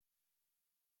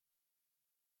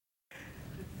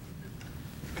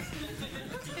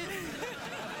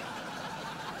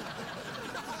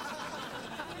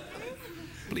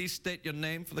Please state your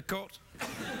name for the court.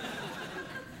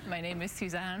 My name is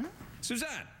Suzanne.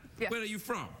 Suzanne, Yeah. where are you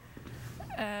from?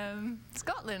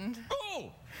 Scotland.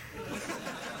 Oh!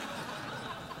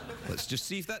 Let's just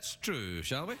see if that's true,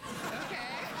 shall we? Okay.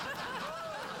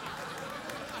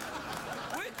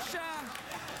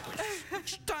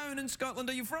 Which town in Scotland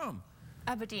are you from?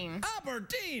 Aberdeen.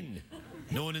 Aberdeen!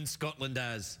 Known in Scotland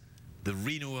as the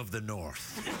Reno of the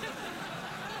North.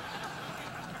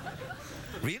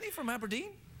 Really? From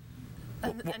Aberdeen?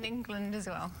 And England as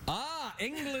well. Ah,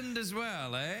 England as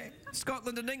well, eh?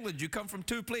 Scotland and England, you come from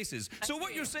two places. So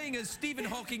what you're saying is Stephen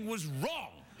Hawking was wrong.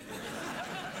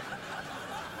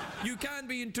 You can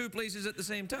be in two places at the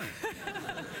same time.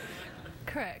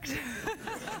 Correct.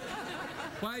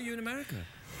 Why are you in America?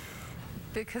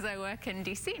 Because I work in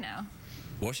DC now.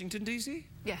 Washington, D.C.?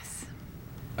 Yes.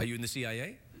 Are you in the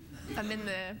CIA? I'm in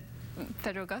the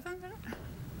federal government.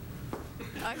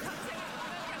 I can't say.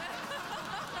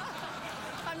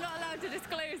 I'm not allowed to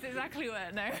disclose exactly where,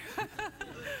 no.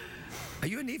 Are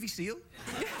you a Navy SEAL?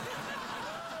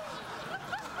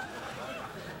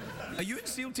 Are you in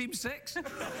SEAL Team 6? You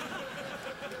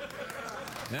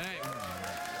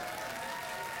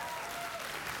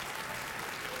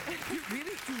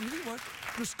really work?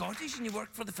 You're Scottish and you work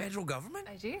for the federal government?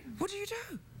 I do. What do you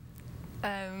do?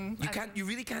 You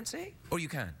really can't say? Or you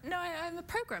can? No, I'm a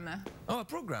programmer. Oh, a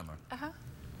programmer. Uh-huh.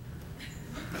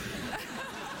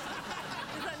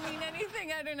 Does that mean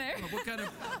anything? I don't know. Well, what kind of...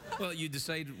 Well, you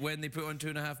decide when they put on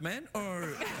 2.5 Men,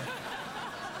 or...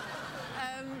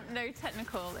 No,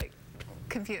 technical, like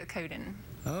computer coding.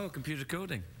 Oh, computer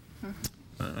coding.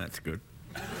 Oh, that's good.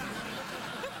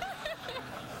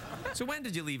 So when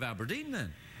did you leave Aberdeen,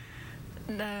 then?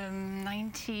 Late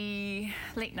 90s.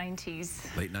 Late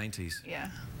 90s? Yeah.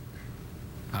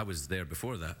 I was there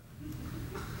before that.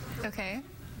 Okay.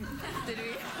 Did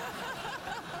we?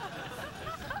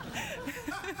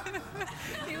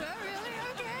 You were really?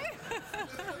 Okay.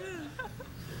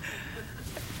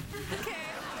 Okay.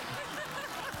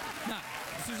 Now,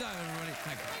 Suzanne, everybody,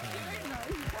 thank you.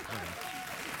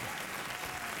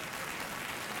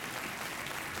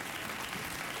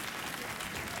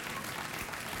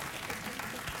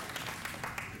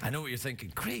 I know what you're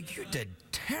thinking. Craig, you did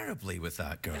terribly with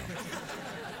that girl.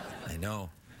 I know.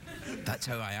 That's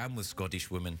how I am with Scottish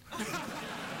women.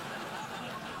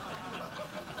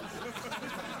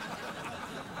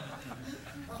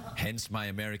 Hence my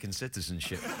American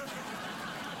citizenship.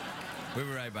 We'll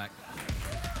be right back.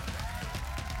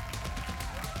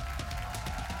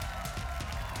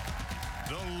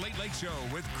 The Late Late Show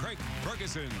with Craig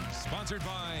Ferguson, sponsored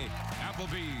by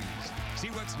Applebee's. See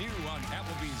what's new on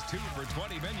Applebee's 2 for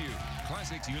 $20 menu.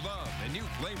 Classics you love and new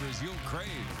flavors you'll crave.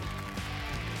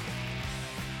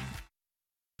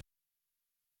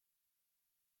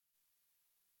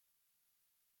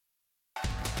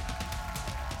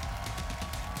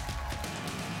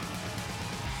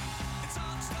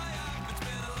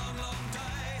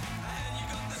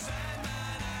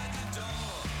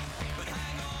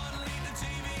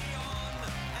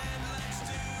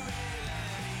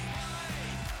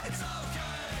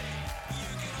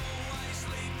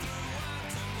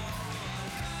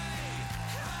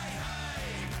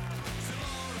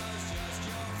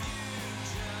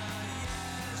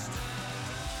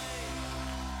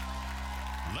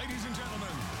 Ladies and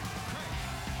gentlemen, Craig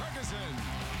Ferguson.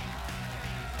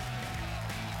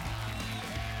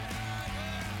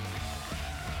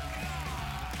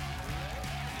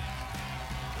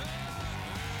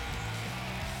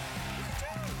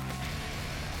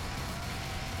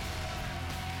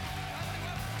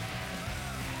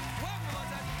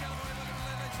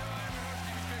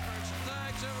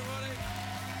 Thanks, everybody.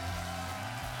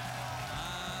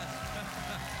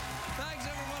 Thanks,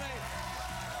 everybody.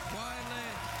 Quietly.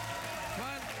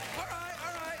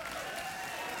 All right.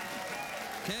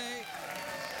 Okay.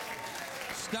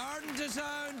 Starting to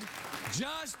sound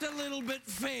just a little bit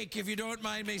fake, if you don't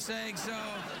mind me saying so.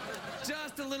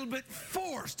 Just a little bit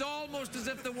forced, almost as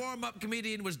if the warm-up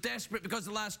comedian was desperate because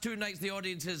the last 2 nights the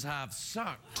audiences have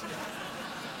sucked.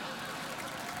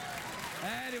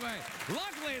 Anyway,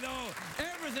 luckily, though,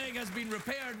 everything has been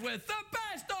repaired with the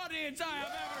best audience I have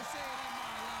ever seen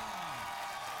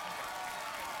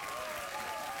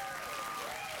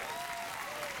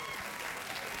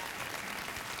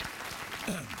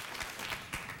in my life.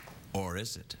 Or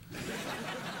is it?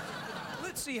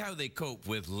 Let's see how they cope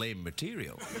with lame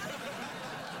material.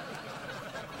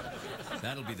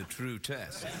 That'll be the true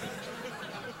test.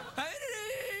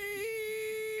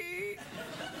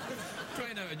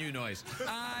 Trying out a new noise.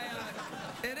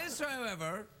 It is,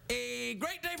 however, a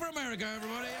great day for America,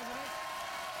 everybody.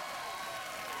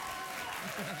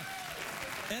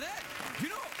 It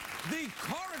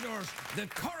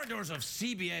corridors of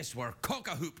CBS were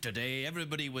cock-a-hoop today.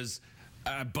 Everybody was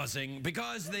buzzing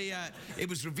because it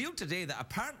was revealed today that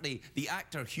apparently the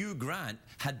actor Hugh Grant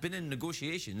had been in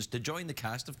negotiations to join the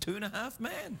cast of 2.5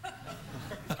 Men.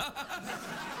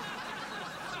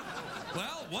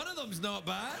 Well, one of them's not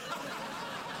bad.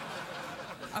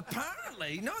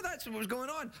 Apparently, no, that's what was going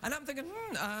on. And I'm thinking,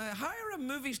 hire a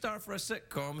movie star for a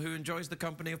sitcom who enjoys the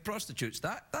company of prostitutes.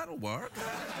 That'll work.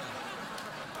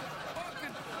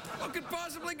 What could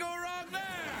possibly go wrong there?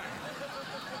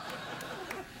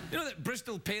 You know that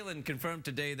Bristol Palin confirmed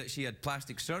today that she had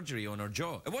plastic surgery on her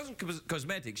jaw. It wasn't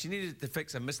cosmetic. She needed to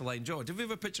fix a misaligned jaw. Do we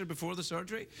have a picture before the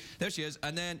surgery? There she is.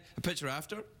 And then a picture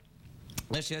after.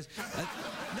 There she is.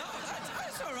 No,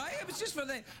 that's all right. It was just for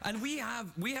the... And we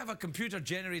have a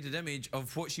computer-generated image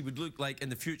of what she would look like in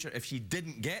the future if she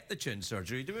didn't get the chin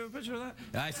surgery. Do we have a picture of that?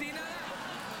 I see that.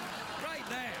 Right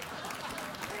there.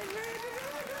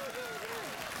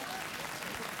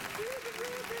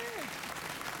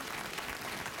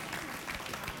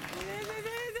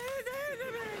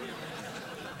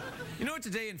 You know,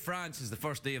 today in France is the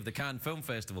first day of the Cannes Film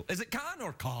Festival. Is it Cannes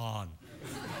or Cannes?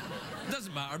 It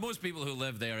doesn't matter. Most people who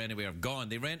live there anyway are gone.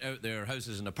 They rent out their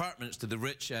houses and apartments to the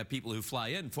rich people who fly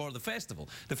in for the festival.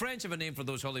 The French have a name for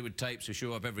those Hollywood types who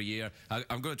show up every year.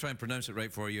 I'm going to try and pronounce it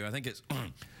right for you. I think it's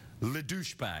le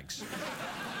douchebags.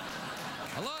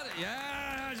 A lot of...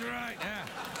 Yeah, that's right, yeah.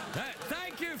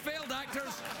 Thank you, failed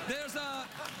actors.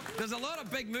 There's a lot of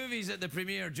big movies at the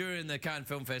premiere during the Cannes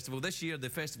Film Festival. This year, the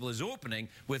festival is opening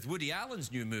with Woody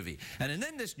Allen's new movie. And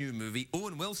in this new movie,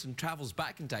 Owen Wilson travels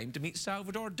back in time to meet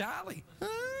Salvador Dali.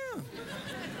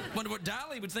 Wonder what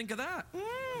Dali would think of that. There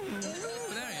he is,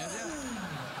 yeah.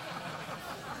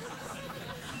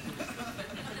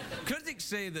 Critics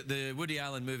say that the Woody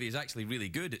Allen movie is actually really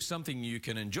good. It's something you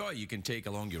can enjoy. You can take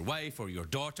along your wife or your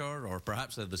daughter, or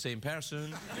perhaps they're the same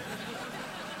person.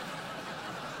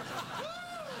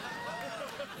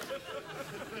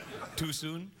 Too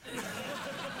soon?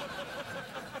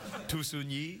 Too soon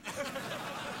ye?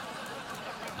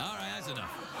 All right, that's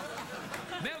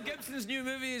enough. Mel Gibson's new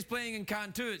movie is playing in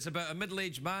Cannes too. It's about a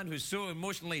middle-aged man who's so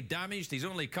emotionally damaged he's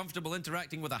only comfortable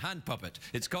interacting with a hand puppet.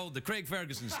 It's called The Craig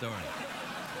Ferguson Story.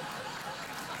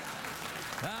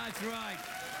 That's right.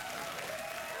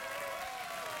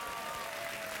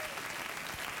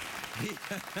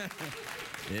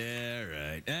 Yeah,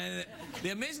 right. And the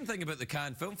amazing thing about the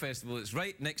Cannes Film Festival, it's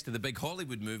right next to the big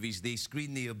Hollywood movies. They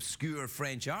screen the obscure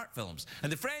French art films.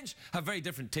 And the French have very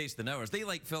different tastes than ours. They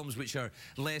like films which are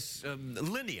less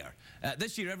linear.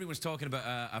 This year, everyone's talking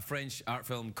about a French art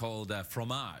film called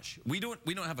Fromage. We don't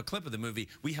have a clip of the movie.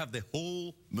 We have the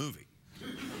whole movie.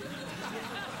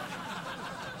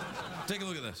 Take a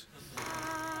look at this.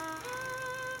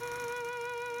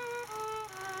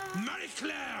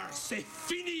 Marie-Claire, c'est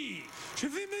fini. Je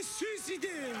vais me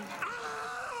suicider. Ah!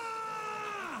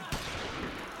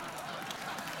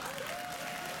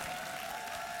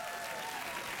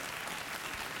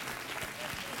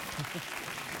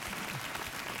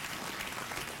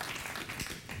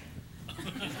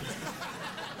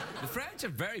 The French are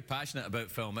very passionate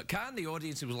about film. At Cannes, the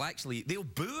audience will they'll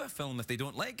boo a film if they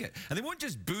don't like it. And they won't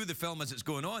just boo the film as it's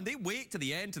going on. They wait to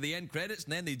the end credits,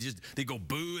 and then they go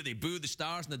boo, they boo the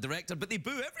stars and the director, but they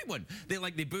boo everyone. They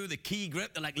boo the key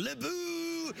grip, they're like, le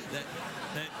boo!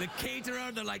 The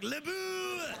caterer, they're like, le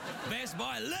boo! Best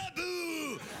boy, le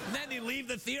boo! And then they leave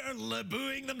the theater le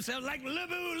booing themselves like, le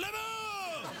boo, le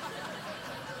boo!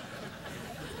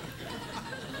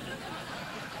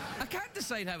 I can't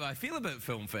decide how I feel about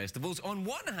film festivals. On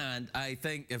one hand, I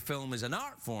think a film is an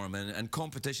art form and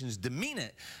competitions demean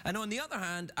it. And on the other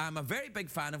hand, I'm a very big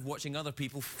fan of watching other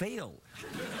people fail.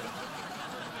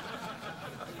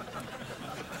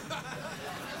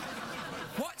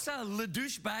 What's a le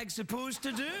douchebag supposed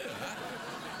to do?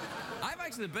 I've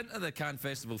actually been to the Cannes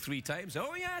Festival 3 times.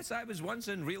 Oh yes, I was once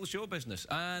in real show business.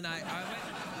 And I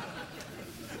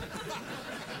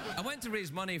went to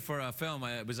raise money for a film.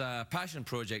 It was a passion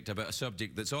project about a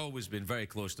subject that's always been very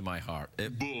close to my heart.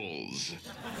 Bulls.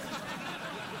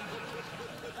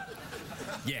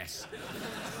 Yes.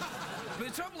 But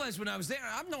the trouble is, when I was there,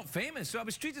 I'm not famous, so I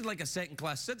was treated like a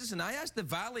second-class citizen. I asked the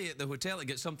valet at the hotel to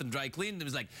get something dry cleaned, and it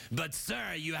was like, but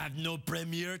sir, you have no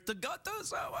premiere to go to,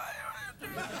 so I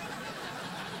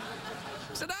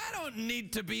said, I don't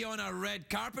need to be on a red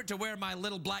carpet to wear my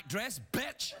little black dress,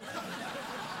 bitch.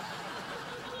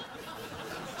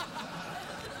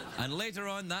 And later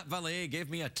on, that valet gave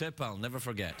me a tip I'll never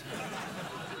forget.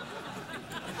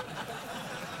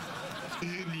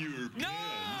 In your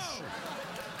pants.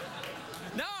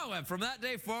 No, and from that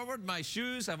day forward, my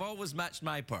shoes have always matched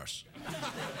my purse.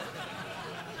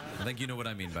 I think you know what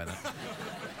I mean by that.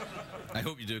 I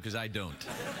hope you do, because I don't.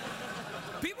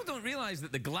 People don't realize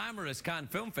that the glamorous Cannes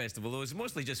Film Festival, though, is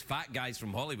mostly just fat guys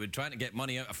from Hollywood trying to get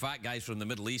money out of fat guys from the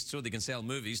Middle East so they can sell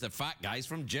movies to fat guys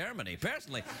from Germany.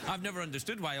 Personally, I've never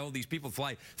understood why all these people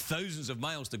fly thousands of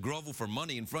miles to grovel for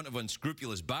money in front of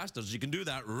unscrupulous bastards. You can do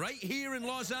that right here in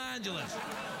Los Angeles.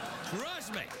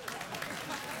 Trust me.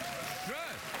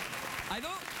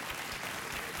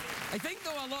 I think,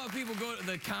 though, a lot of people go to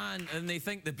the Cannes and they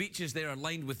think the beaches there are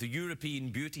lined with the European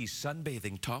beauties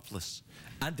sunbathing topless.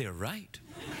 And they're right.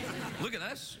 Look at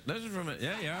this. This is from it.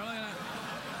 Yeah,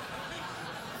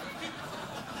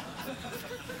 look at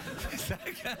that. Is that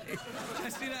guy? Can I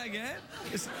see that again?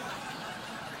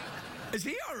 Is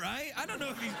he all right? I don't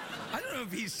know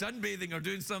if he's sunbathing or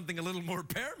doing something a little more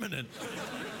permanent.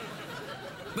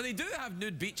 But they do have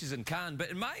nude beaches in Cannes, but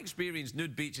in my experience,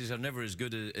 nude beaches are never as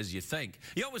good as you think.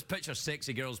 You always picture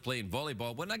sexy girls playing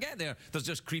volleyball. When I get there, there's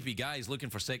just creepy guys looking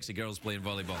for sexy girls playing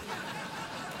volleyball.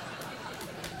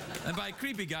 And by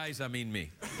creepy guys, I mean me.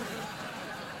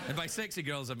 And by sexy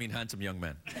girls, I mean handsome young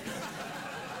men.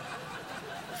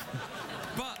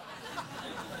 But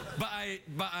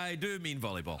I do mean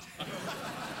volleyball.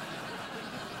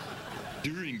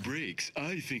 During breaks,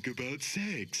 I think about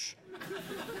sex.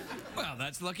 Well,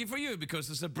 that's lucky for you, because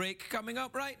there's a break coming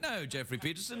up right now, Jeffrey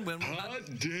Peterson. Hot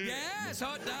damn. Yes,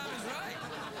 hot damn is right.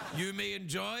 You may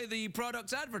enjoy the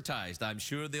products advertised. I'm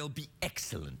sure they'll be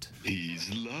excellent.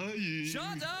 He's lying.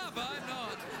 Shut up, I'm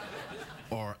not.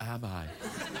 Or am I?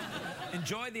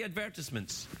 Enjoy the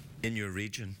advertisements in your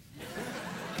region.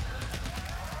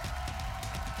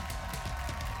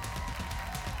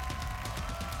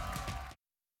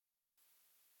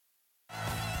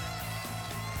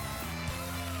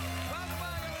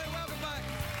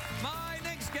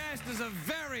 Is a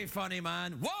very funny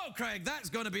man. Whoa, Craig, that's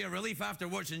going to be a relief after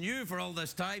watching you for all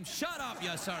this time. Shut up,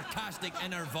 you sarcastic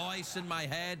inner voice in my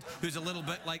head, who's a little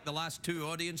bit like the last two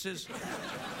audiences.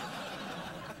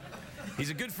 He's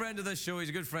a good friend of this show. He's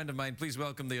a good friend of mine. Please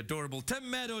welcome the adorable Tim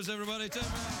Meadows, everybody. Tim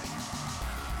Meadows.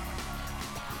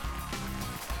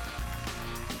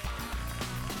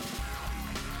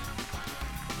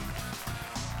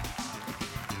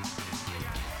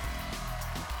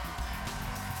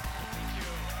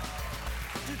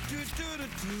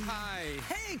 Hi.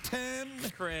 Hey, Tim.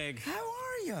 Craig. How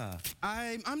are you?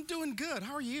 I'm doing good.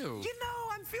 How are you? You know,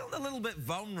 I'm feeling a little bit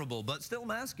vulnerable, but still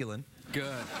masculine.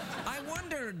 Good. I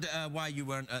wondered why you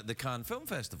weren't at the Cannes Film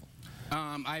Festival.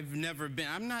 I've never been.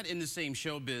 I'm not in the same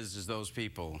showbiz as those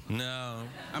people. No.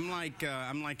 I'm like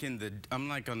on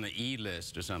the E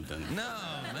list or something. No,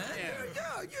 man.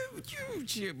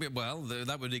 Well,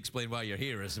 that would explain why you're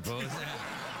here, I suppose.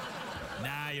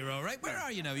 Nah, you're all right. Where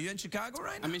are you now? Are you in Chicago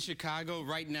right now? I'm in Chicago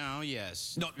right now,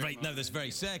 yes. Not right now, this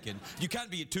very second. You can't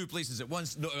be at two places at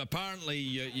once. No, apparently,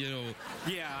 you know.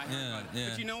 Yeah. Yeah.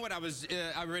 But you know what? I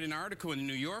read an article in the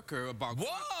New Yorker about.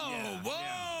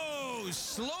 Whoa!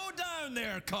 Slow down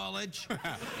there, college.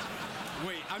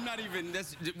 Wait, I'm not even. That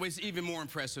was even more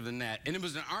impressive than that. And it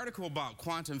was an article about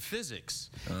quantum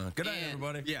physics. Good night,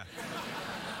 everybody. Yeah.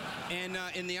 And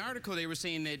in the article, they were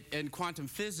saying that in quantum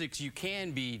physics, you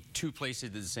can be two places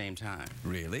at the same time.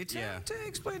 Really? Yeah.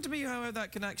 Explain to me how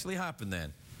that can actually happen,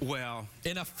 then. Well,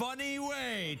 in a funny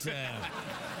way, Tim.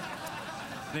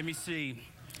 Let me see.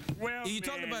 Well, are you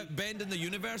talking about bending the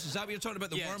universe? Is that what you're talking about?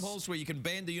 The wormholes where you can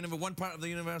bend the universe, one part of the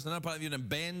universe, another part of the universe, and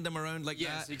bend them around like that?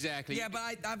 Yes, exactly. Yeah, but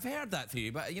I've heard that theory,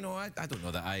 but, you know, I don't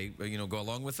know that I, go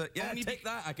along with it. Yeah, take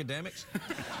that, academics.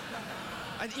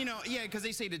 Because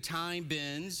they say the time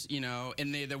bends,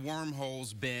 and the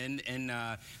wormholes bend. And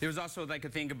there was also like a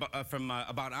thing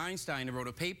about Einstein who wrote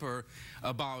a paper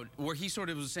about where he sort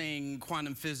of was saying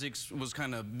quantum physics was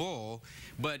kind of bull,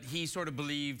 but he sort of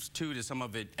believed too that some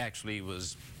of it actually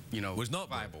was, was not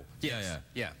viable. Yes.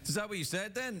 Yeah. Is that what you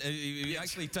said then? You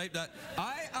actually typed that.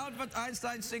 Albert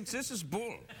Einstein thinks this is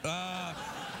bull.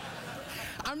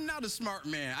 I'm not a smart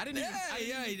man. I didn't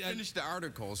even finish the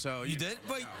article, so... You did?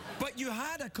 But you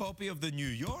had a copy of the New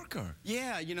Yorker.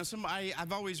 Yeah,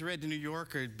 I've always read the New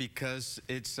Yorker because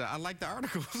it's... I like the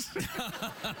articles.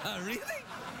 Really?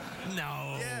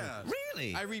 No. Yeah.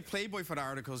 Really? I read Playboy for the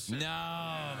articles. No,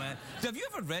 man. Have you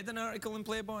ever read an article in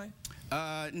Playboy?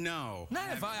 No.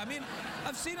 Not if I mean,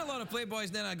 I've seen a lot of Playboys,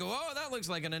 and then I go, oh, that looks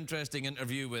like an interesting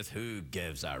interview with who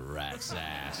gives a rat's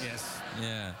ass. Yes.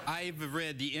 Yeah. I've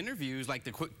read the interviews, like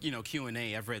the quick,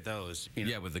 Q&A. I've read those.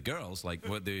 Yeah, with the girls, like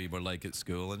what they were like at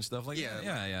school and stuff like that.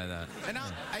 Yeah, that. And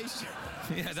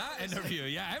Yeah, that interview.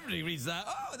 Yeah, everybody reads that.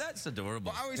 Oh, that's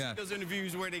adorable. Well, I always see those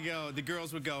interviews where they go, the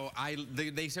girls would go,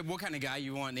 they said, what kind of guy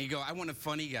you want? And they go, I want a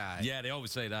funny guy. Yeah, they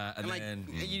always say that. And then,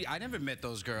 I never met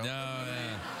those girls. No,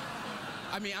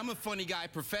 I mean, I'm a funny guy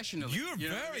professionally. You're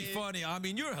very funny. I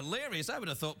mean, you're hilarious. I would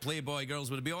have thought Playboy girls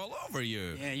would be all over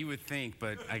you. Yeah, you would think,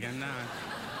 but I got not.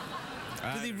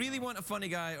 Do they really want a funny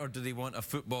guy, or do they want a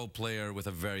football player with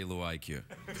a very low IQ?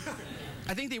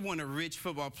 I think they want a rich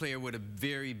football player with a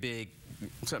very big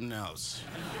something else.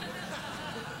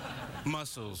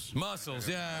 Muscles. Muscles,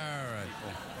 yeah, all right.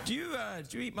 Do you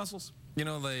eat mussels? You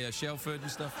know, the shell food and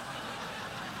stuff?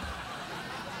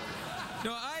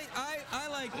 No, I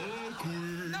like...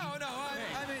 Awkward. No,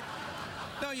 I mean...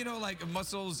 No, you know, like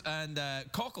mussels and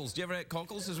cockles. Do you ever eat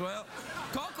cockles as well?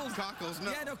 Cockles? Cockles,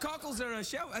 no. Yeah, no, cockles are a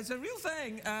shell. It's a real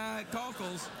thing,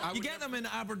 cockles. You get them in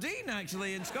Aberdeen,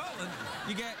 actually, in Scotland.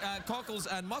 You get cockles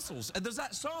and mussels. And there's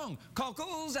that song,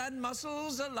 Cockles and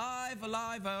Mussels, alive,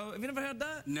 alive, oh. Have you never heard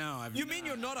that? No, I've You mean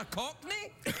you're not a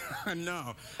Cockney?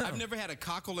 No. I've never had a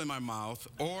cockle in my mouth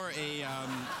or a...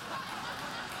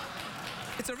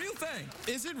 It's a real thing.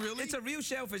 Is it really? It's a real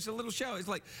shellfish, a little shell. It's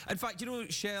like, in fact, you know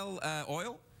shell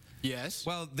oil? Yes.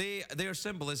 Well, their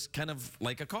symbol is kind of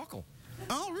like a cockle.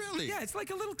 Oh, really? Yeah, it's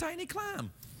like a little tiny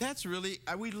clam. That's really...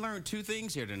 we learned two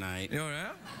things here tonight. Oh,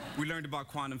 yeah? We learned about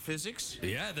quantum physics.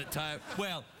 Yeah, that time.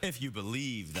 Well, if you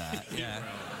believe that. Yeah.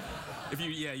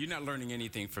 You're not learning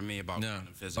anything from me about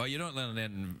quantum physics. Oh, you're not learning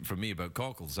anything from me about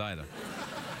cockles either.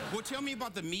 Well, tell me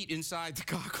about the meat inside the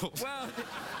cockles. Well,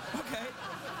 okay.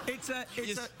 It's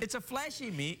a fleshy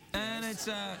meat, and it's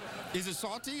Is it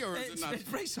salty or is it not? It's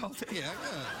pretty salty. Yeah,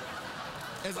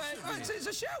 good. It's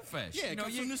a shellfish. Yeah, it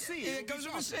comes from the sea. It comes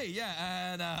from the sea,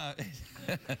 yeah. And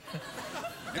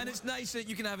and it's nice that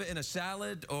you can have it in a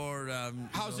salad or.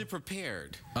 How's it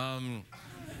prepared? In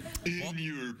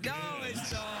your pants. No,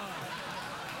 it's not.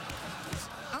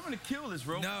 I'm gonna kill this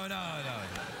robot.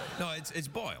 No, it's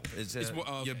boiled.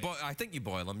 I think you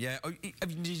boil them. Yeah.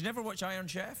 Did you never watch Iron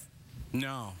Chef?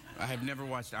 No, I have never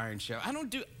watched Iron Chef. I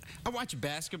watch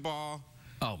basketball.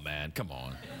 Oh man, come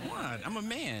on. What? I'm a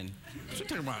man. What you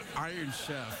talking about? Iron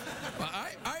Chef. Well,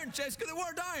 Iron Chef's got the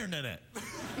word iron in it.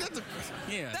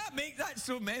 Yeah. That's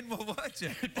so men will watch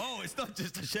it. Oh, it's not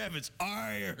just a chef, it's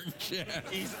Iron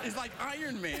Chef. He's like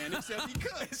Iron Man, except he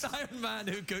cooks. It's Iron Man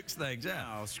who cooks things,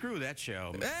 yeah. Oh, screw that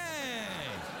show. Hey,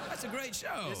 that's a great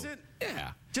show. Is it?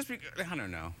 Yeah. I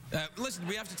don't know. Listen,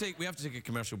 we have to take a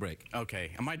commercial break. Okay.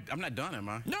 I'm not done, am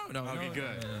I? No. Okay,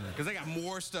 good. Because I got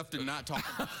more stuff to not talk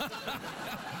about.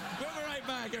 We'll be right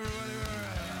back, everybody. We'll be right back.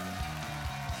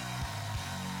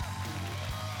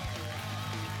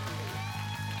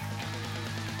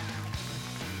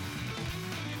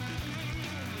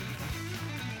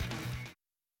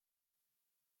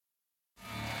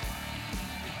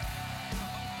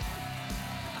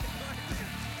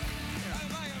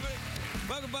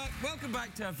 Welcome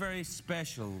back to a very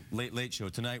special late show.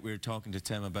 Tonight we're talking to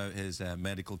Tim about his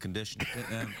medical condition.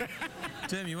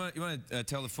 Tim, you want to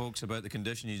tell the folks about the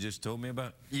condition you just told me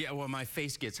about? Yeah, well, my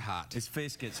face gets hot. His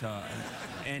face gets hot.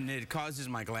 And it causes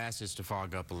my glasses to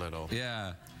fog up a little.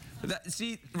 Yeah.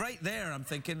 See, right there I'm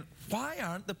thinking, why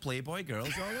aren't the Playboy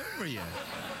girls all over you?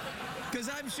 Because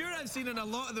I'm sure I've seen in a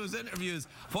lot of those interviews,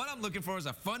 what I'm looking for is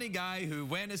a funny guy who,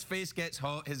 when his face gets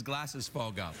hot, his glasses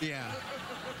fog up. Yeah.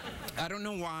 I don't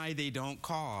know why they don't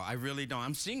call. I really don't.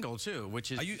 I'm single too,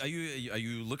 which is. Are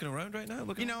you looking around right now?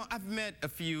 I've met a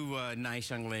few nice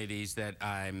young ladies that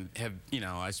I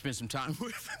spent some time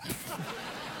with.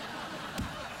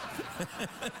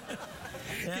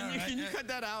 Can you cut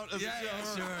that out? Yeah,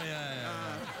 sure,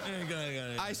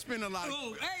 yeah. I spend a lot of...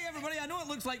 Oh, hey, everybody, I know it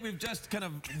looks like we've just kind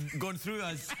of gone through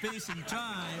a space and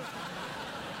time.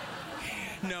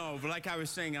 No, but like I was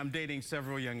saying, I'm dating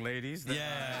several young ladies.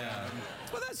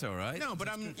 Well, that's all right. No, but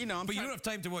But you don't have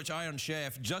time to watch Iron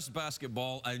Chef, just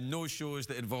basketball, and no shows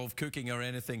that involve cooking or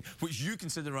anything, which you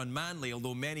consider unmanly,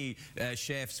 although many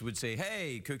chefs would say,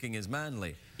 hey, cooking is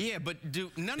manly. Yeah, but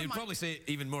They'd probably say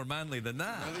even more manly than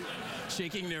that. Really?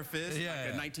 Shaking their fist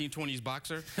like a 1920s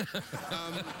boxer.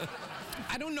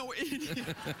 I don't know.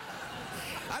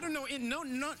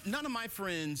 None of my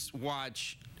friends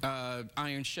watch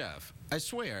Iron Chef. I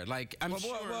swear. Like, I'm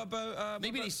sure. What about,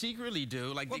 maybe they secretly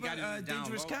do. Like, what they got about it down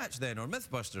Dangerous low. Catch then, or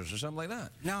Mythbusters, or something like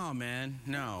that? No, man.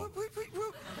 No.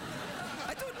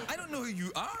 I don't don't know who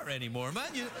you are anymore, man.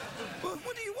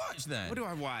 What do you watch then? What do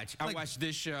I watch? I watch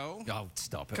this show. Oh,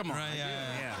 stop it. Come on. Right,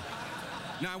 Yeah.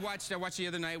 No, I watched the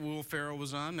other night. Will Ferrell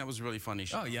was on. That was a really funny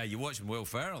show. Oh, yeah, you watched when Will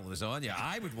Ferrell was on. Yeah,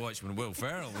 I would watch when Will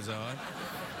Ferrell was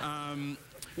on.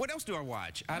 What else do I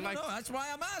watch? I don't know. That's why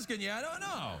I'm asking you. I don't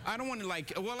know. I don't want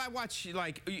to well, I watch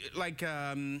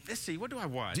let's see, what do I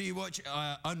watch? Do you watch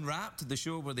Unwrapped, the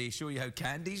show where they show you how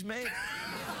candy's made?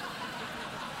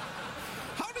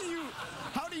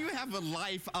 How do you have a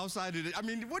life outside of it? I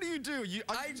mean, what do you do?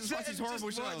 I just watch these horrible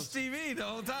just watch shows. TV the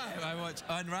whole time. I watch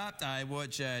Unwrapped. I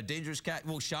watch Dangerous Cat.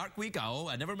 Well, Shark Week.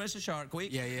 I never miss a Shark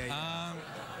Week. Yeah.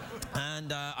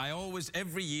 And I always,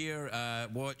 every year,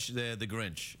 watch the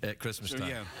Grinch at Christmas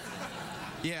time.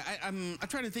 Yeah, I'm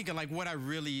trying to think of like what I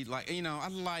really like. You know, I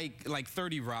like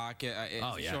 30 Rock.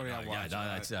 Oh yeah, I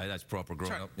watch. that's proper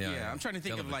growing up. Yeah, I'm trying to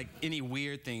think of like any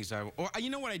weird things. Or you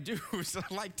know what I do is I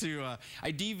like to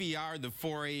I DVR the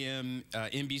 4 a.m.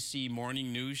 NBC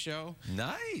morning news show.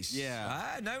 Nice.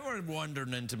 Yeah. Now we're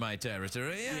wandering into my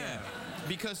territory. Yeah.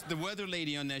 Because the weather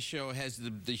lady on that show has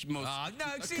the most.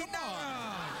 Come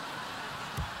on.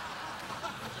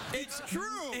 It's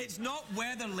true. It's not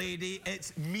weather lady,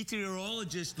 it's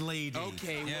meteorologist lady.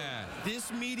 Okay, yeah. Well,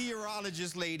 this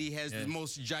meteorologist lady has the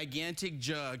most gigantic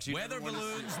jugs. Weather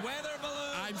balloons.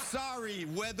 I'm sorry,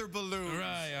 weather balloons.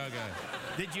 Right, okay.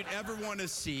 That you'd ever want to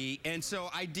see. And so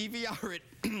I DVR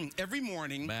it every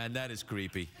morning. Man, that is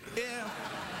creepy. Yeah.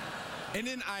 And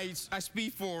then I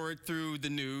speed forward through the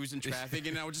news and traffic,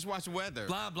 and I would just watch weather.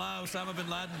 Blah, blah, Osama bin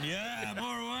Laden. Yeah,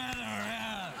 more weather,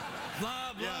 yeah.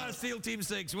 Blah, blah, SEAL Team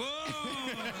 6. Whoa!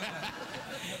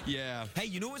 Yeah. Hey,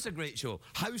 you know what's a great show?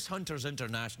 House Hunters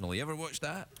International. You ever watch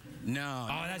that? No.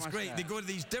 Oh, that's great. That. They go to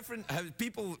these different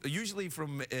people, usually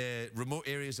from remote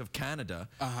areas of Canada,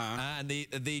 and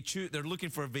they're looking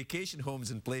for vacation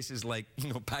homes in places like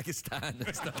Pakistan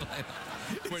and stuff like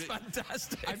that. It's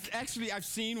fantastic. I've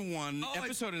seen one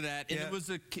episode of that, and it was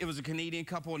a Canadian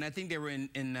couple, and I think they were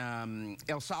in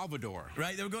El Salvador.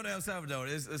 Right, they were going to El Salvador.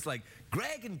 It's like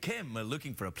Greg and Kim are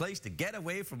looking for a place to get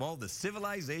away from all the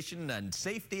civilization and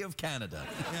safety of Canada.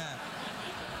 Yeah.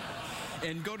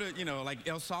 And go to, like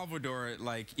El Salvador,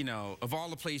 of all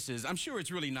the places, I'm sure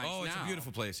it's really nice now. Oh, it's a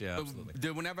beautiful place, yeah,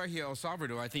 absolutely. Whenever I hear El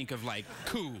Salvador, I think of,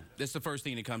 coup. That's the first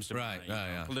thing that comes to mind. Right,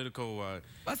 yeah. Political...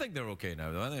 I think they're okay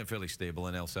now, though. I think they're fairly stable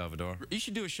in El Salvador. You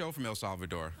should do a show from El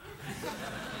Salvador.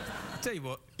 Tell you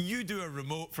what, you do a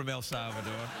remote from El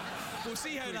Salvador. We'll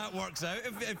see how that works out.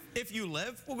 If you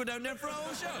live, we'll go down there for a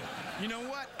whole show. You know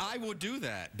what? I will do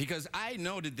that because I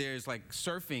know that there's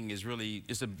surfing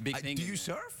is a big thing. Do you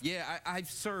surf? Yeah, I've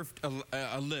surfed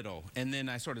a little, and then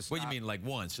I sort of stopped. What do you mean, like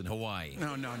once in Hawaii?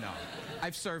 No.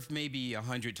 I've surfed maybe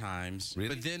 100 times.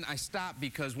 Really? But then I stopped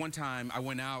because one time I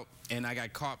went out and I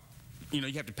got caught. You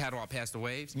have to paddle out past the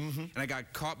waves. And I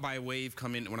got caught by a wave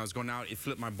coming when I was going out. It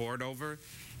flipped my board over.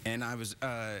 And I was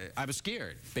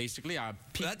scared, basically. I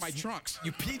peed my trunks.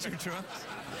 You peed your trunks?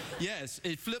 Yes,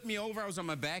 it flipped me over. I was on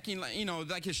my back, and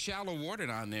like it's shallow water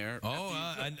down there. Oh,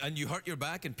 and you hurt your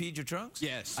back and peed your trunks?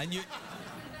 Yes. And you,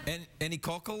 any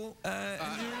cockle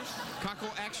injuries? Cockle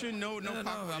action? No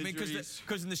cockle I mean, injuries.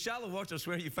 because in the shallow water is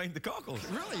where you find the cockles.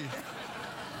 Really?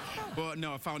 Well,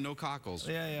 no, I found no cockles.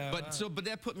 Yeah. But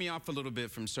that put me off a little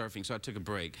bit from surfing, so I took a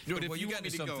break. But if you want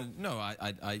me to go, no,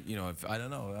 I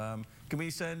don't know. Can we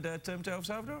send Tim to El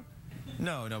Salvador?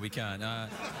 No, we can't.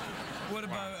 What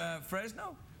about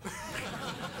Fresno?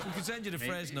 We could send you to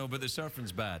Fresno, but the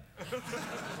surfing's bad.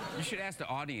 You should ask the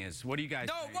audience. What do you guys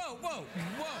think? Whoa.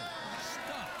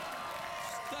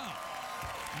 Stop.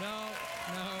 No.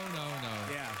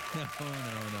 Yeah.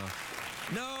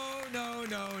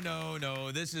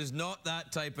 No. This is not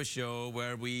that type of show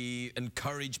where we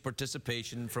encourage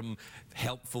participation from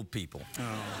helpful people.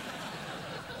 Oh.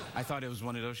 I thought it was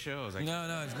one of those shows.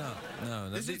 No, it's not. No.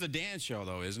 This is a dance show,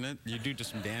 though, isn't it? You do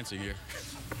just some dancing here.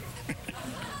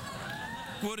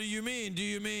 What do you mean? Do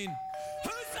you mean...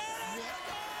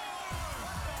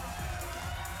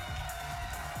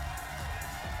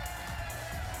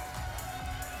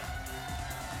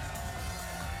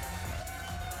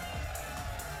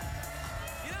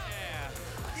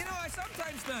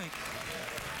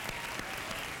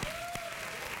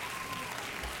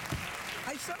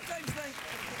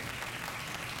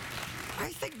 I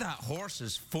think that horse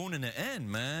is phoning it in,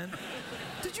 man.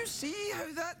 Did you see how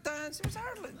that dance? It was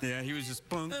hardly... Yeah, he was just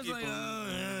punky. It was like,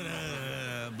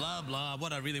 blah, blah.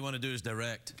 What I really want to do is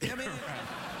direct. I mean...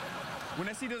 When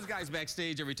I see those guys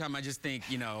backstage every time, I just think,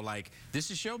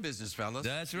 this is show business, fellas.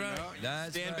 That's right.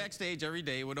 Stand backstage every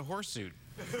day with a horse suit.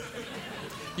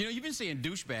 You know, you've been saying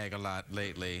douchebag a lot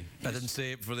lately. I didn't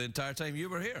say it for the entire time you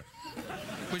were here,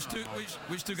 which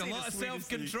took a lot of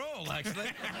self-control, actually.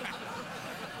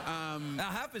 I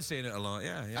have been saying it a lot,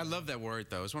 yeah. I love that word,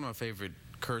 though. It's one of my favorite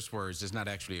curse words. It's not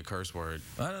actually a curse word.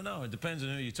 I don't know. It depends on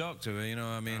who you talk to. You know,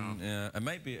 I mean, it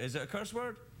might be. Is it a curse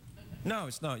word? No,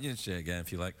 it's not. You can say it again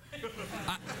if you like.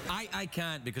 I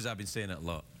can't because I've been saying it a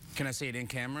lot. Can I say it in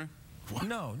camera? What?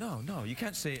 No. You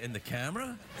can't say it in the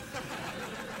camera.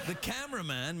 The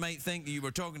cameraman might think that you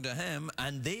were talking to him,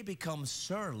 and they become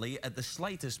surly at the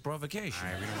slightest provocation.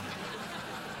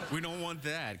 We don't want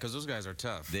that, because those guys are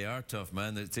tough. They are tough,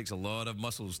 man. It takes a lot of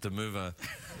muscles to move a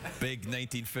big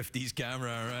 1950s camera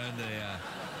around a...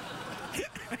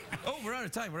 Oh, we're out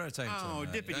of time. Oh,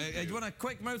 dippity-doo. You want a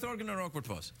quick mouth organ or awkward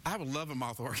pause? I would love a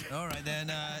mouth organ. All right,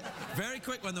 then. Very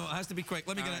quick one, though. It has to be quick.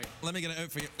 Let me get it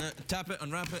out for you. Tap it,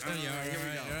 unwrap it. There you are. Here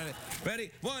we go. Ready? Ready?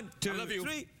 1, 2,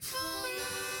 3.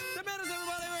 The Meadows,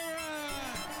 everybody.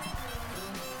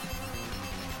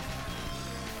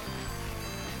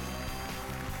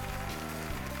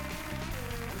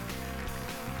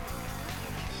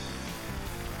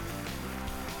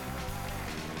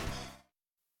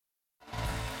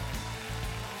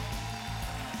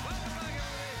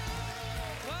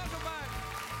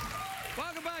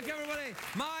 Welcome back, everybody.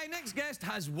 My next guest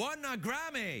has won a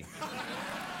Grammy.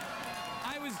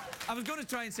 I was going to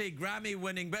try and say Grammy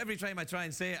winning, but every time I try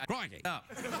and say it, crikey. Oh.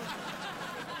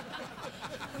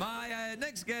 My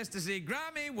next guest is a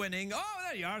Grammy winning, oh,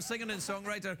 there you are, singer and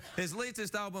songwriter. His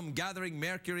latest album, Gathering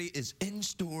Mercury, is in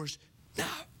stores now.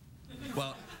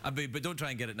 Well, but don't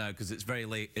try and get it now because it's very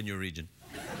late in your region.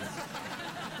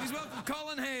 Please welcome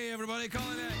Colin Hay, everybody.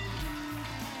 Colin Hay.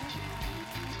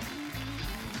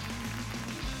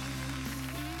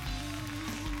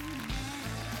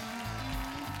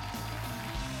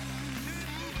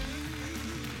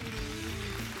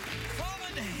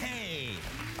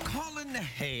 Colin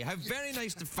Hay, how very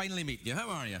nice to finally meet you. How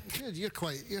are you? Good. You're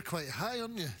quite high,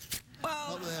 aren't you?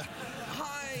 Well, up there.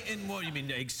 High in what you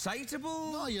mean?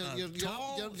 Excitable? No, you're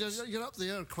tall? you're up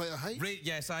there, quite a height.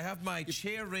 Yes, I have my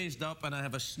chair raised up and I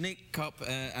have a snake cup,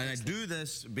 and I do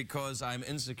this because I'm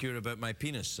insecure about my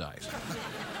penis size.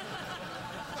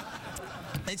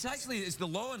 It's the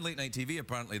law in late night TV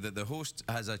apparently that the host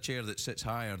has a chair that sits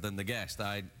higher than the guest.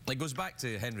 It goes back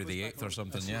to Henry VIII or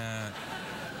something. Yeah.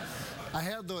 I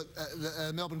heard though at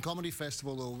the Melbourne Comedy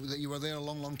Festival though that you were there a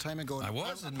long time ago. I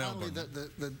was in Melbourne.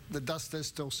 Apparently the dust is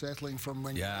still settling from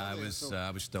when you were there. Yeah,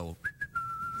 I was still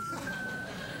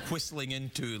whistling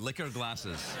into liquor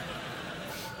glasses.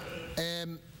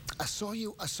 I saw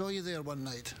you there one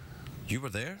night. You were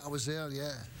there? I was there,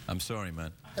 yeah. I'm sorry,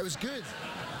 man. It was good.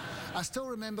 I still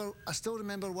remember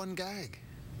one gag.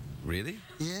 Really?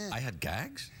 Yeah. I had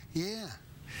gags? Yeah.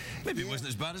 Maybe it wasn't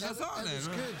as bad as I thought. It was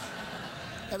good.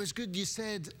 It was good. You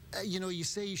said, you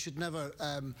say you should never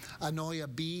annoy a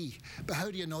bee, but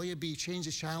how do you annoy a bee? Change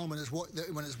the channel when it's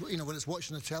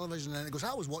watching the television, and it goes,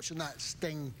 I was watching that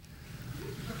Sting.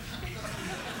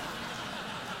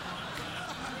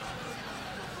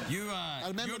 You're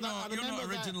not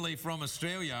originally from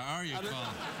Australia, are you, Colin?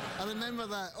 I remember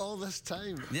that all this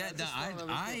time. Yeah,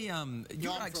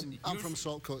 I'm from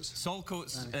Saltcoats.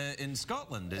 Saltcoats in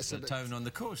Scotland. It's a town on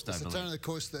the coast, I believe. It's a town on the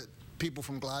coast that people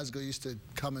from Glasgow used to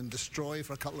come and destroy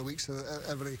for a couple of weeks.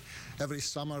 Every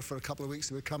summer for a couple of weeks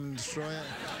they would come and destroy it.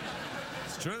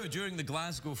 It's true, during the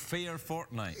Glasgow Fair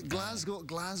fortnight. Glasgow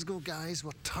guys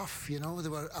were tough, you know.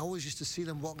 I always used to see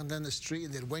them walking down the street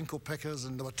and they had winkle pickers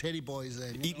and they were teddy boys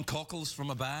then. Eating cockles from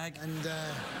a bag.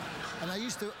 And I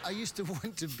used to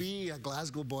want to be a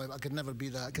Glasgow boy, but I could never be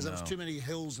that because there was too many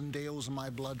hills and dales in my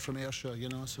blood from Ayrshire, you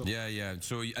know. So yeah.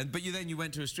 So, but you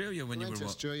went to Australia when you were what?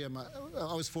 Australia.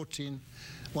 I was 14.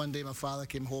 One day my father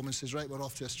came home and says, right, we're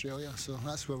off to Australia. So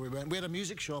that's where we went. We had a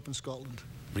music shop in Scotland.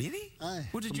 Really? Aye.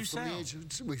 What did you sell?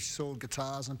 We sold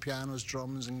guitars and pianos,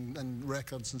 drums and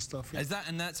records and stuff. Yeah.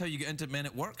 And that's how you get into Men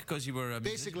at Work? Because you were a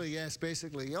Basically, yes,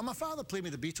 basically. Yeah, my father played me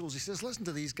the Beatles. He says, listen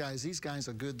to these guys. These guys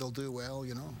are good. They'll do well,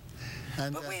 you know.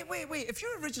 And, but wait. If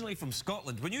you're originally from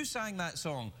Scotland, when you sang that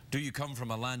song, Do You Come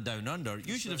From a Land Down Under,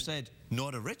 you should have said,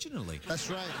 not originally. That's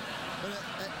right.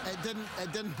 But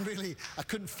it didn't really, I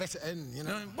couldn't fit it in, you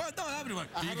know. Well, no, that would work.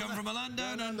 Do you come from a land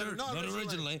down under? Not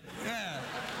originally. Yeah.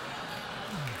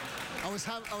 I was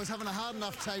having a hard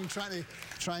enough time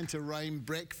trying to rhyme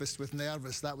breakfast with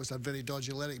nervous. That was a very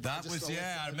dodgy lyric. That was,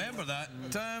 I remember that.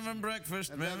 Time and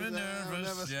breakfast, very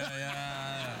nervous.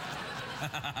 Yeah.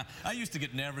 I used to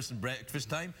get nervous in breakfast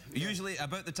time. Usually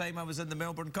about the time I was in the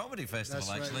Melbourne Comedy Festival,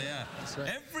 That's actually, right, yeah. That's right.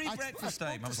 Every breakfast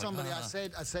time. I was somebody, I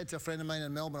said to a friend of mine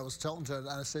in Melbourne, I was talking to her, and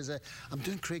I says, I'm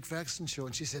doing Craig Ferguson's show,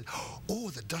 and she said,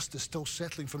 oh, the dust is still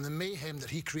settling from the mayhem that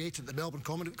he created at the Melbourne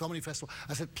Comedy Festival.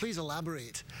 I said, please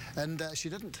elaborate. And she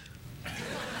didn't.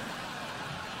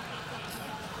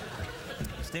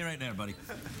 Stay right there, buddy.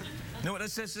 You know what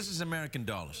this is? This is American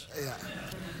dollars. Yeah.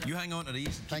 You hang on to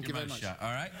these and Thank keep you your very mouth much. shut,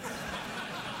 all right?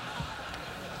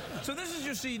 So this is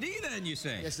your CD then, you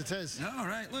say? Yes, it is. All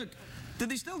right, look. Do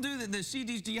they still do the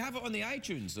CDs? Do you have it on the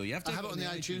iTunes, though? You have to I have it on the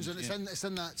iTunes, and yeah. it's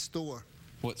in that store.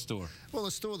 What store? Well,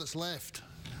 the store that's left.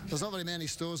 There's not very many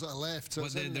stores that are left. So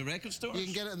What, the record stores? You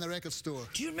can get it in the record store.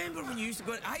 Do you remember when you used to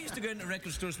go... I used to go into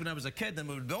record stores when I was a kid, and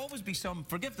there would always be some,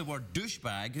 forgive the word,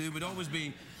 douchebag, who would always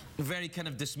be very kind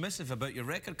of dismissive about your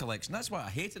record collection. That's what I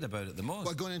hated about it the most.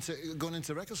 What, going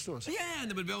into record stores? Yeah, and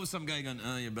there would be always some guy going,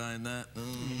 oh, you're buying that.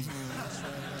 That's right.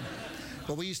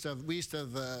 Well, we used to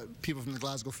have people from the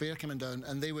Glasgow Fair coming down,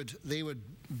 and they would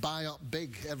buy up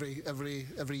big every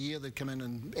year. They'd come in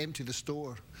and empty the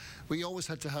store. We always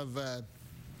had to have.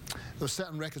 There were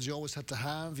certain records you always had to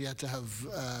have. You had to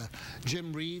have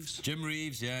Jim Reeves. Jim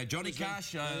Reeves, yeah. Johnny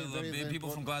Cash. Very People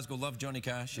important. from Glasgow love Johnny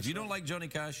Cash. If you don't like Johnny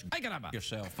Cash, I can have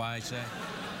yourself, I say.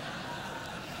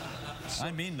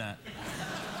 I mean that.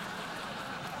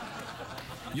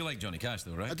 You like Johnny Cash,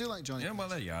 though, right? I do like Johnny. Yeah, well,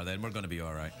 there you are, then. We're going to be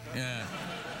all right. Yeah.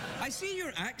 I see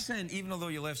your accent, even although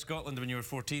you left Scotland when you were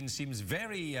 14, seems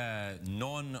very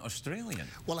non-Australian.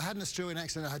 Well, I had an Australian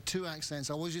accent. I had two accents.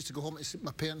 I always used to go home to see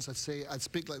my parents. I'd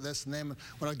speak like this, and then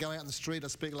when I'd go out on the street,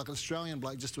 I'd speak like an Australian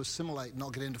bloke just to assimilate,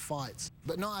 not get into fights.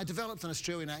 But no, I developed an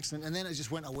Australian accent, and then it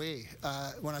just went away.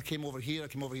 When I came over here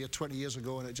 20 years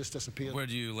ago, and it just disappeared. Where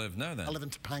do you live now, then? I live in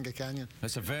Topanga Canyon.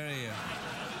 That's a very...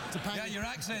 Topanga. Yeah, your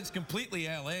accent's completely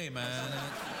LA, man.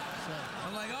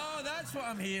 I'm like, oh, that's what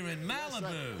I'm hearing. Malibu.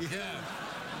 Right. Yeah.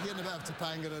 Getting a bit of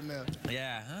Topanga in there.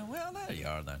 Yeah. Well, there you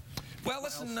are, then. Well,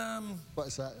 listen, What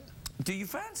is that? do you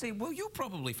fancy... Well, you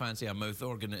probably fancy a mouth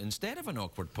organ instead of an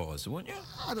awkward pause, wouldn't you?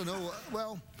 I don't know.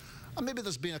 Well, maybe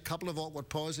there's been a couple of awkward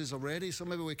pauses already, so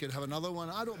maybe we could have another one.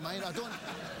 I don't mind.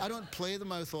 I don't play the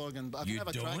mouth organ, but I've You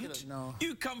never tried don't? it. No.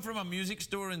 You come from a music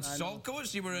store in Salt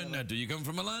Coast. You were in... do you come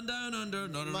from a land down under?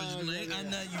 Not originally. yeah.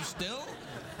 And you still...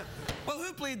 Well,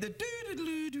 who played the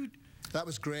doo-doo-doo-doo? That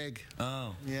was Greg.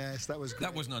 Oh. Yes, that was Greg.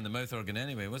 That wasn't on the mouth organ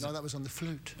anyway, was it? No, that was on the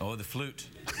flute. Oh, the flute.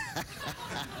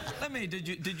 Let me,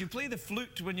 did you play the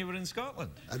flute when you were in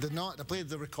Scotland? I did not. I played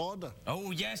the recorder.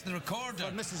 Oh, yes, the recorder.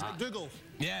 For Mrs. McDougall.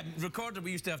 Yeah, recorder,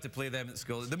 we used to have to play them at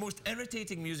school. The most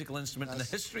irritating musical instrument in the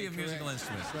history of musical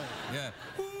instruments. That's right. Yeah.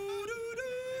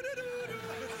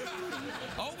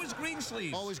 Always green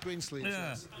sleeves. Always green sleeves. Yeah.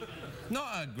 Yes.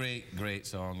 Not a great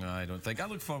song, I don't think. I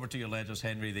look forward to your letters,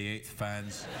 Henry VIII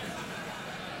fans.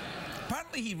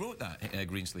 Apparently he wrote that,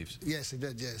 Green Sleeves. Yes, he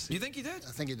did, yes. You think he did?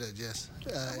 I think he did, yes.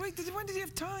 Wait, when did he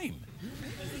have time?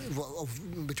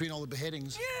 Between all the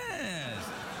beheadings. Yes.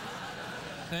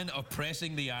 And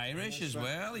oppressing the Irish as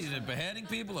well. He's beheading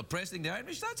people, oppressing the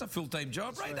Irish. That's a full-time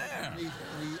job right there.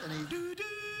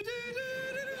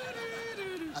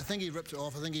 I think he ripped it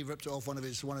off. I think he ripped it off one of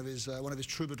his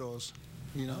troubadours.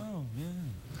 You know. Oh, yeah.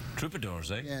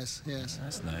 Troubadours, eh? Yes, yes.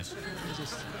 That's nice.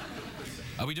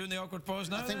 Are we doing the awkward pause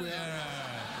now? I think we are.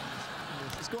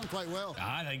 It's going quite well.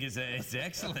 I think it's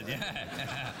excellent,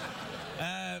 yeah.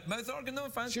 Mouth organ, though,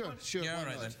 fancy one? Sure. Yeah, all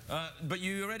right then. But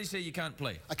you already say you can't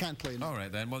play. I can't play. No. All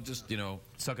right then. Well, just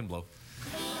suck and blow.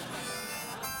 Oh,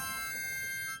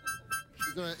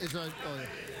 yeah.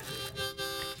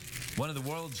 One of the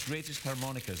world's greatest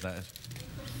harmonicas, that is.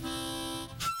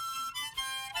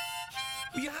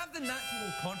 You have the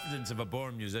natural confidence of a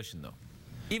born musician, though.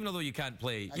 Even although you can't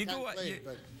play, I can't play,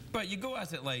 but you go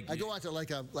at it like... I go at it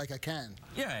like I can.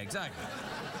 Yeah, exactly.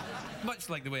 Much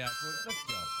like the way I approach this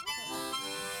job.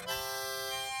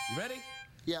 You ready?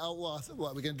 Yeah. Oh, well,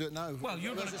 what, we're going to do it now? Well,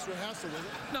 you're going to... just rehearsal with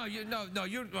it. No,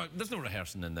 you're... there's no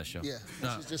rehearsing in this show. Yeah.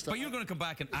 No. This is just but you're going to come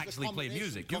back and actually play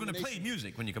music. You're going to play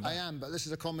music when you come back. I am, but this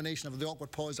is a combination of the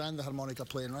awkward pause and the harmonica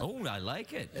playing, right? Oh, I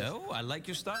like it. Yes. Oh, I like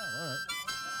your style. All right.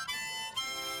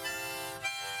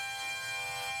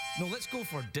 No, let's go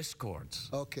for discords.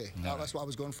 Okay. No. Oh, that's what I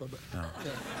was going for, but... No.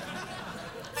 Yeah.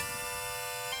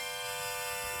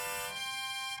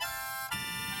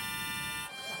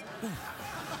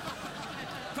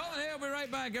 Colin here, we'll be right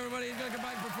back, everybody. He's going to come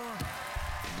back before...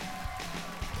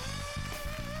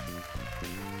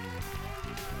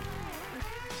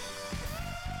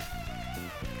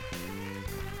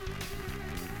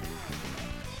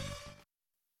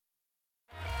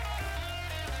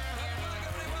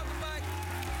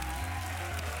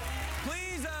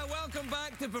 welcome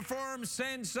back to perform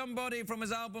Send Somebody from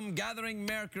his album Gathering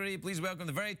Mercury. Please welcome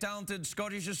the very talented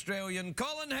Scottish-Australian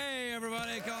Colin Hay,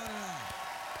 everybody. Colin.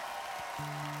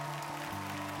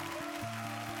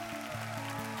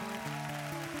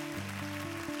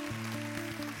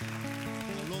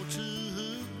 Hello to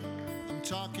who I'm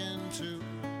talking to.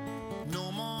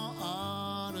 No more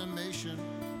automation.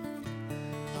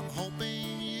 I'm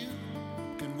hoping you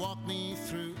can walk me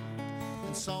through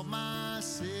and solve my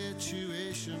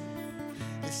situation.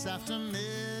 It's after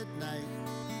midnight.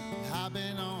 I've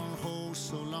been on hold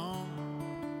so long.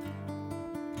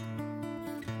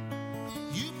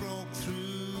 You broke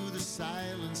through the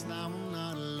silence. Now I'm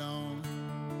not alone.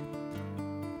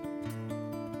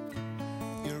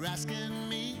 You're asking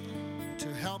me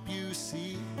to help you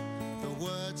see the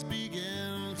words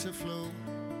begin to flow.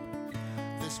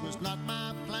 This was not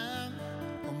my plan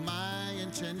or my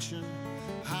intention.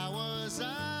 How was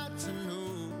I to know?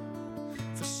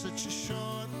 For such a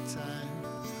short time,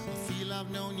 I feel I've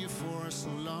known you for so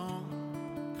long.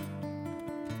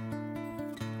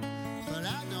 But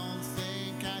I don't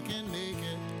think I can make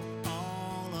it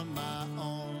all on my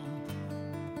own.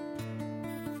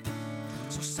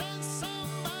 So send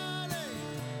somebody,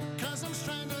 'cause I'm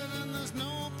stranded and there's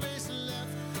no place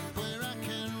left where I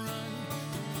can run.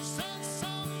 Send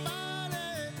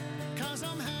somebody, 'cause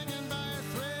I'm hanging by a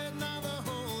thread. Now the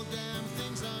whole damn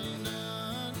thing's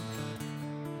undone.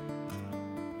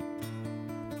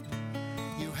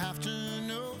 You have to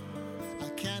know I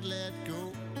can't let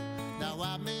go. Now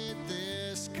I made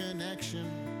this connection.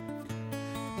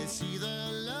 It's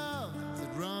either love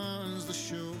that runs the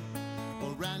show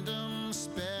or random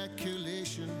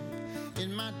speculation.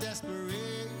 In my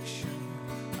desperation,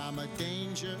 I'm a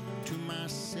danger to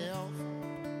myself,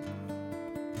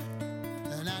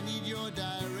 and I need your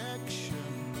direction.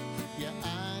 Yeah,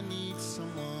 I need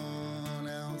someone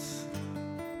else.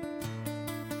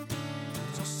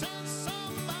 So send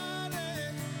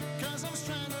somebody, 'cause I'm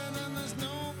stranded and there's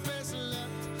no place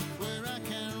left where I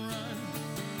can run.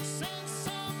 Send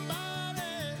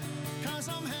somebody, 'cause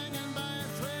I'm hanging by a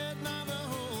thread. Now the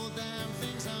whole damn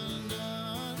thing's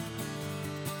undone.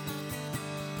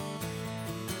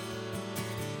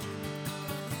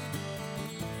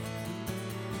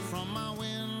 From my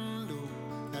window,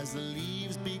 as the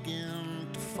leaves begin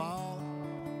to fall,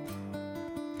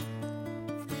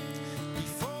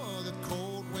 before the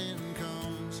cold wind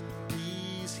comes,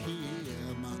 please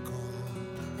hear my call.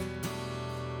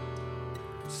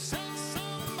 Send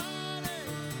somebody,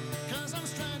 'cause I'm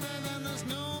stranded and there's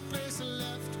no place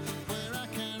left where I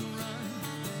can run.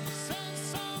 Send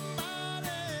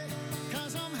somebody,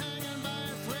 'cause I'm hanging by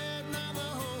a thread. Now the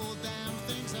whole damn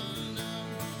thing's undone.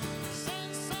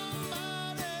 Send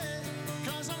somebody,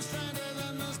 'cause I'm stranded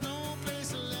and there's no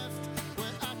place left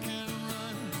where I can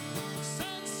run.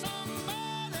 Send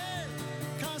somebody,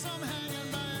 'cause I'm hanging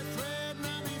by a thread.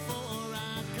 Now before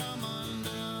I come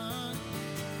undone.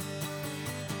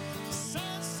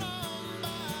 Send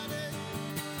somebody,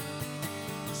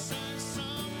 send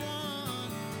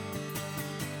someone,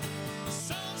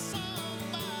 send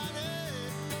somebody,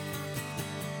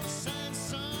 send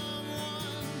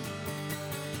someone,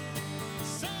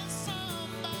 send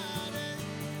somebody,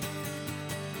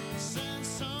 send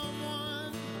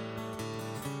someone.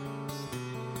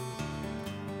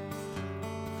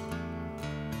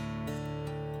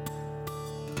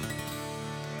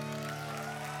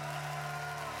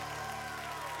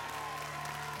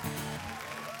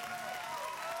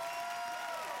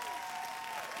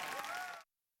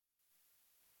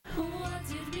 What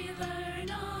did we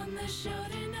learn on the show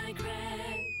tonight,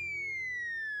 Greg?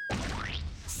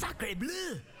 Sacre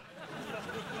bleu!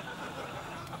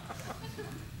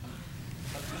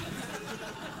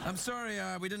 I'm sorry,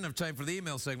 we didn't have time for the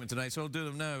email segment tonight, so I'll do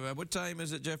them now. What time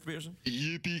is it, Jeff Pearson?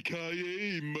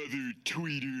 Yippee-ki-yay, mother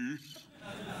tweeter.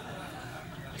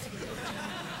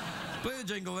 Play the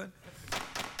jingle then.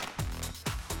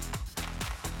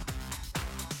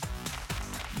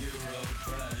 Euro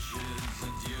crashes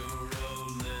and Euro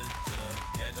litter.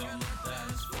 Get on the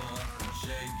dance floor and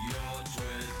shake your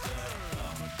Twitter.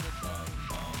 Bum, bum,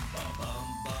 bum, bum, bum,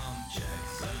 bum. Check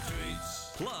the tweets.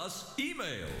 Plus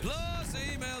email. Plus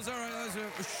emails. All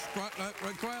right,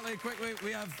 right, quietly, quickly.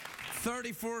 We have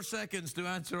 34 seconds to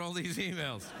answer all these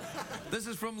emails. This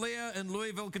is from Leah in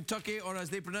Louisville, Kentucky, or as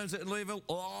they pronounce it in Louisville,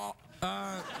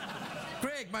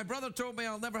 Craig, my brother told me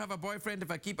I'll never have a boyfriend if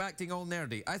I keep acting all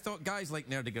nerdy. I thought guys like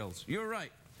nerdy girls. You're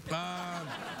right.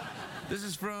 This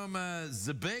is from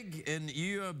Zabig in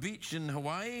Ua Beach in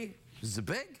Hawaii.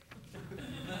 Zabig?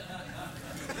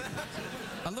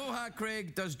 Aloha,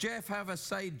 Craig. Does Jeff have a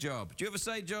side job? Do you have a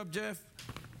side job, Jeff?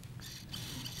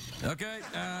 Okay.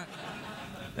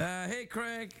 Hey,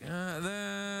 Craig.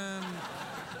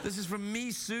 This is from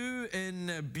Me Sue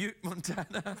in Butte,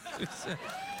 Montana.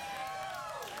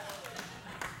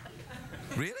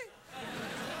 Really?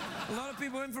 A lot of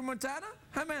people in from Montana?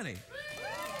 How many?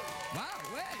 Wow,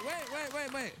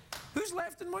 wait. Who's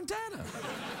left in Montana?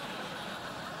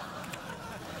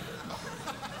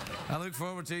 I look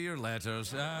forward to your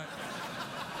letters.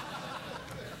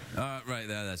 Right,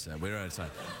 that's it. We're out of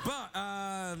time.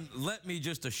 But let me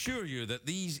just assure you that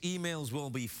these emails will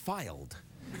be filed,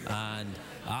 and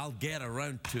I'll get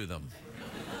around to them.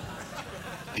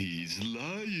 He's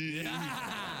lying.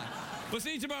 Yeah. We'll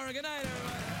see you tomorrow. Good night,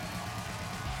 everybody.